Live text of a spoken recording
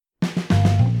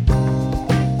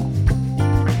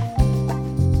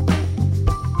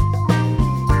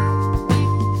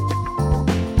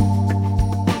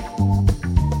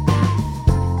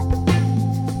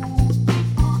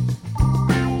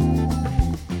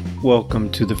Welcome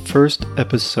to the first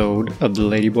episode of the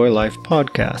Ladyboy Life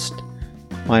podcast.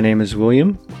 My name is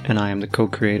William, and I am the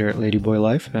co-creator at Ladyboy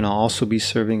Life, and I'll also be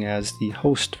serving as the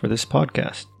host for this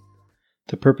podcast.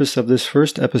 The purpose of this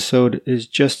first episode is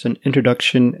just an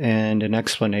introduction and an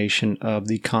explanation of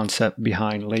the concept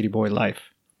behind Ladyboy Life.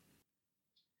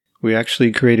 We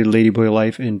actually created Ladyboy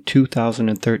Life in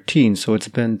 2013, so it's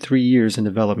been 3 years in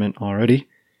development already.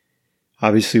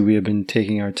 Obviously, we have been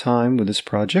taking our time with this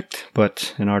project,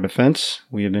 but in our defense,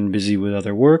 we have been busy with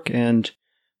other work, and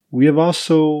we have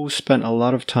also spent a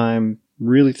lot of time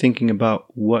really thinking about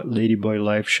what Ladyboy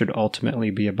Life should ultimately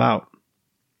be about.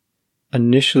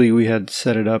 Initially, we had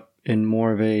set it up in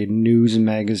more of a news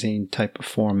magazine type of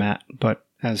format, but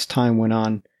as time went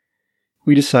on,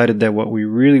 we decided that what we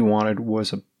really wanted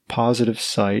was a positive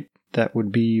site that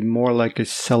would be more like a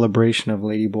celebration of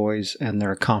ladyboys and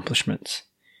their accomplishments.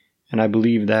 And I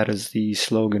believe that is the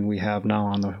slogan we have now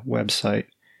on the website,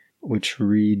 which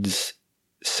reads,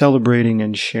 "Celebrating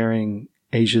and sharing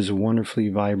Asia's wonderfully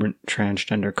vibrant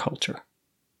transgender culture."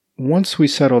 Once we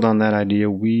settled on that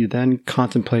idea, we then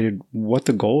contemplated what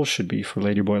the goals should be for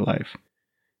Ladyboy Life.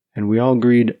 And we all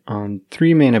agreed on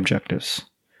 3 main objectives.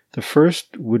 The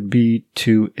first would be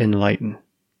to enlighten.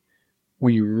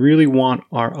 We really want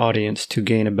our audience to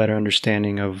gain a better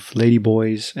understanding of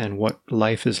ladyboys and what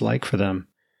life is like for them.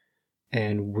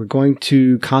 And we're going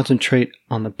to concentrate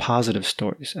on the positive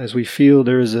stories, as we feel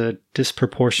there is a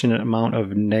disproportionate amount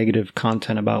of negative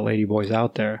content about ladyboys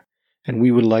out there, and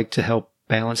we would like to help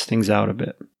balance things out a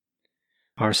bit.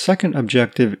 Our second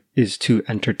objective is to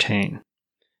entertain.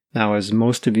 Now, as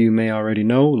most of you may already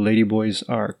know, ladyboys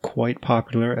are quite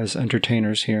popular as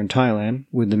entertainers here in Thailand,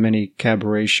 with the many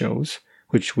cabaret shows,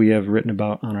 which we have written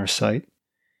about on our site.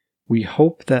 We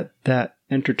hope that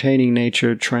entertaining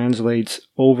nature translates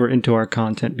over into our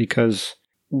content because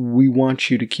we want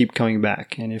you to keep coming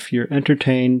back. And if you're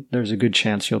entertained, there's a good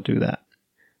chance you'll do that.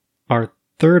 Our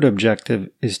third objective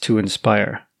is to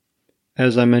inspire.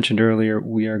 As I mentioned earlier,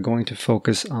 we are going to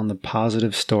focus on the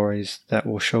positive stories that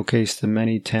will showcase the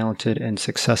many talented and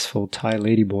successful Thai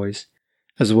ladyboys,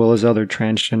 as well as other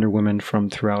transgender women from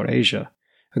throughout Asia.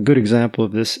 A good example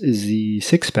of this is the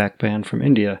Six Pack band from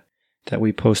India that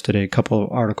we posted a couple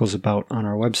of articles about on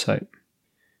our website.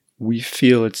 We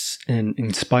feel it's an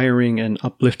inspiring and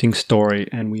uplifting story,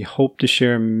 and we hope to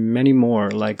share many more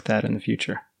like that in the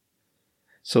future.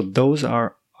 So those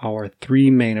are our 3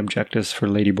 main objectives for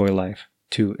Ladyboy Life: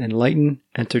 to enlighten,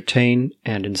 entertain,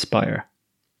 and inspire.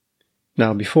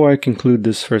 Now, before I conclude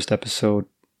this first episode,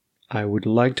 I would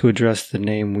like to address the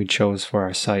name we chose for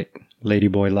our site,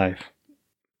 Ladyboy Life.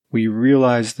 We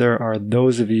realize there are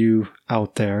those of you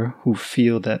out there who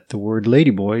feel that the word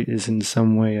ladyboy is in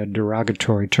some way a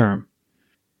derogatory term.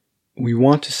 We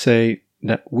want to say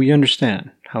that we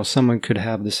understand how someone could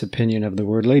have this opinion of the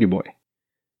word ladyboy.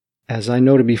 As I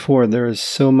noted before, there is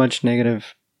so much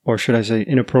negative, or should I say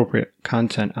inappropriate,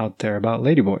 content out there about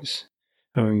ladyboys.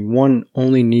 I mean, one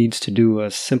only needs to do a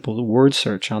simple word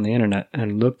search on the internet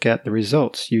and look at the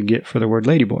results you get for the word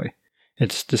ladyboy.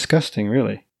 It's disgusting,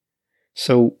 really.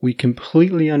 So we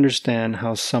completely understand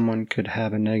how someone could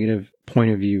have a negative point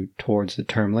of view towards the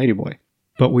term ladyboy.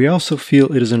 But we also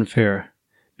feel it is unfair,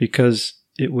 because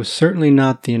it was certainly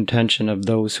not the intention of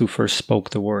those who first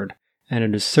spoke the word, and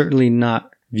it is certainly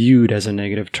not viewed as a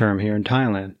negative term here in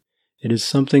Thailand. It is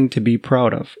something to be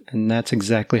proud of, and that's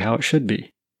exactly how it should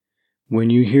be. When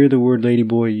you hear the word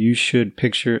ladyboy, you should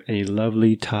picture a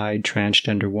lovely Thai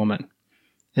transgender woman.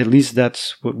 At least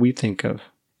that's what we think of.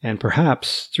 And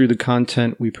perhaps, through the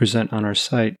content we present on our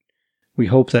site, we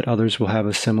hope that others will have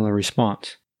a similar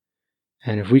response.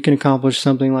 And if we can accomplish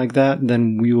something like that,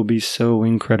 then we will be so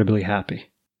incredibly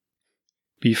happy.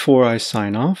 Before I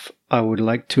sign off, I would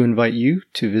like to invite you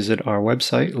to visit our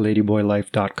website,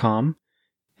 ladyboylife.com,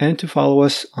 and to follow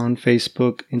us on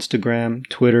Facebook, Instagram,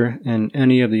 Twitter, and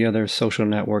any of the other social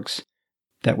networks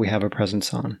that we have a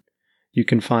presence on. You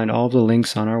can find all the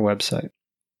links on our website.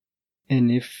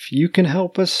 And if you can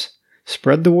help us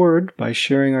spread the word by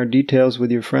sharing our details with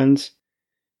your friends,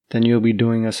 then you'll be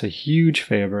doing us a huge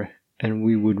favor, and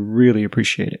we would really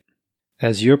appreciate it,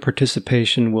 as your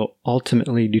participation will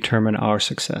ultimately determine our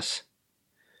success.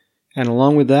 And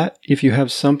along with that, if you have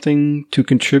something to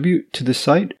contribute to the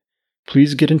site,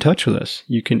 please get in touch with us.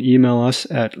 You can email us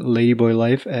at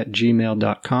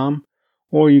ladyboylife@gmail.com,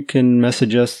 or you can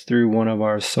message us through one of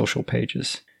our social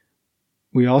pages.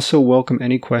 We also welcome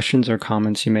any questions or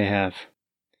comments you may have.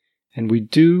 And we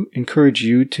do encourage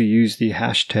you to use the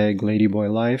hashtag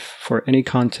LadyboyLife for any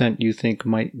content you think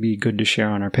might be good to share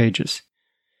on our pages.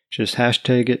 Just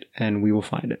hashtag it and we will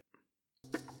find it.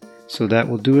 So that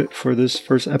will do it for this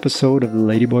first episode of the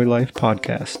Ladyboy Life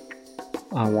podcast.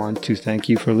 I want to thank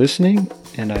you for listening,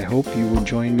 and I hope you will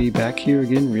join me back here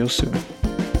again real soon.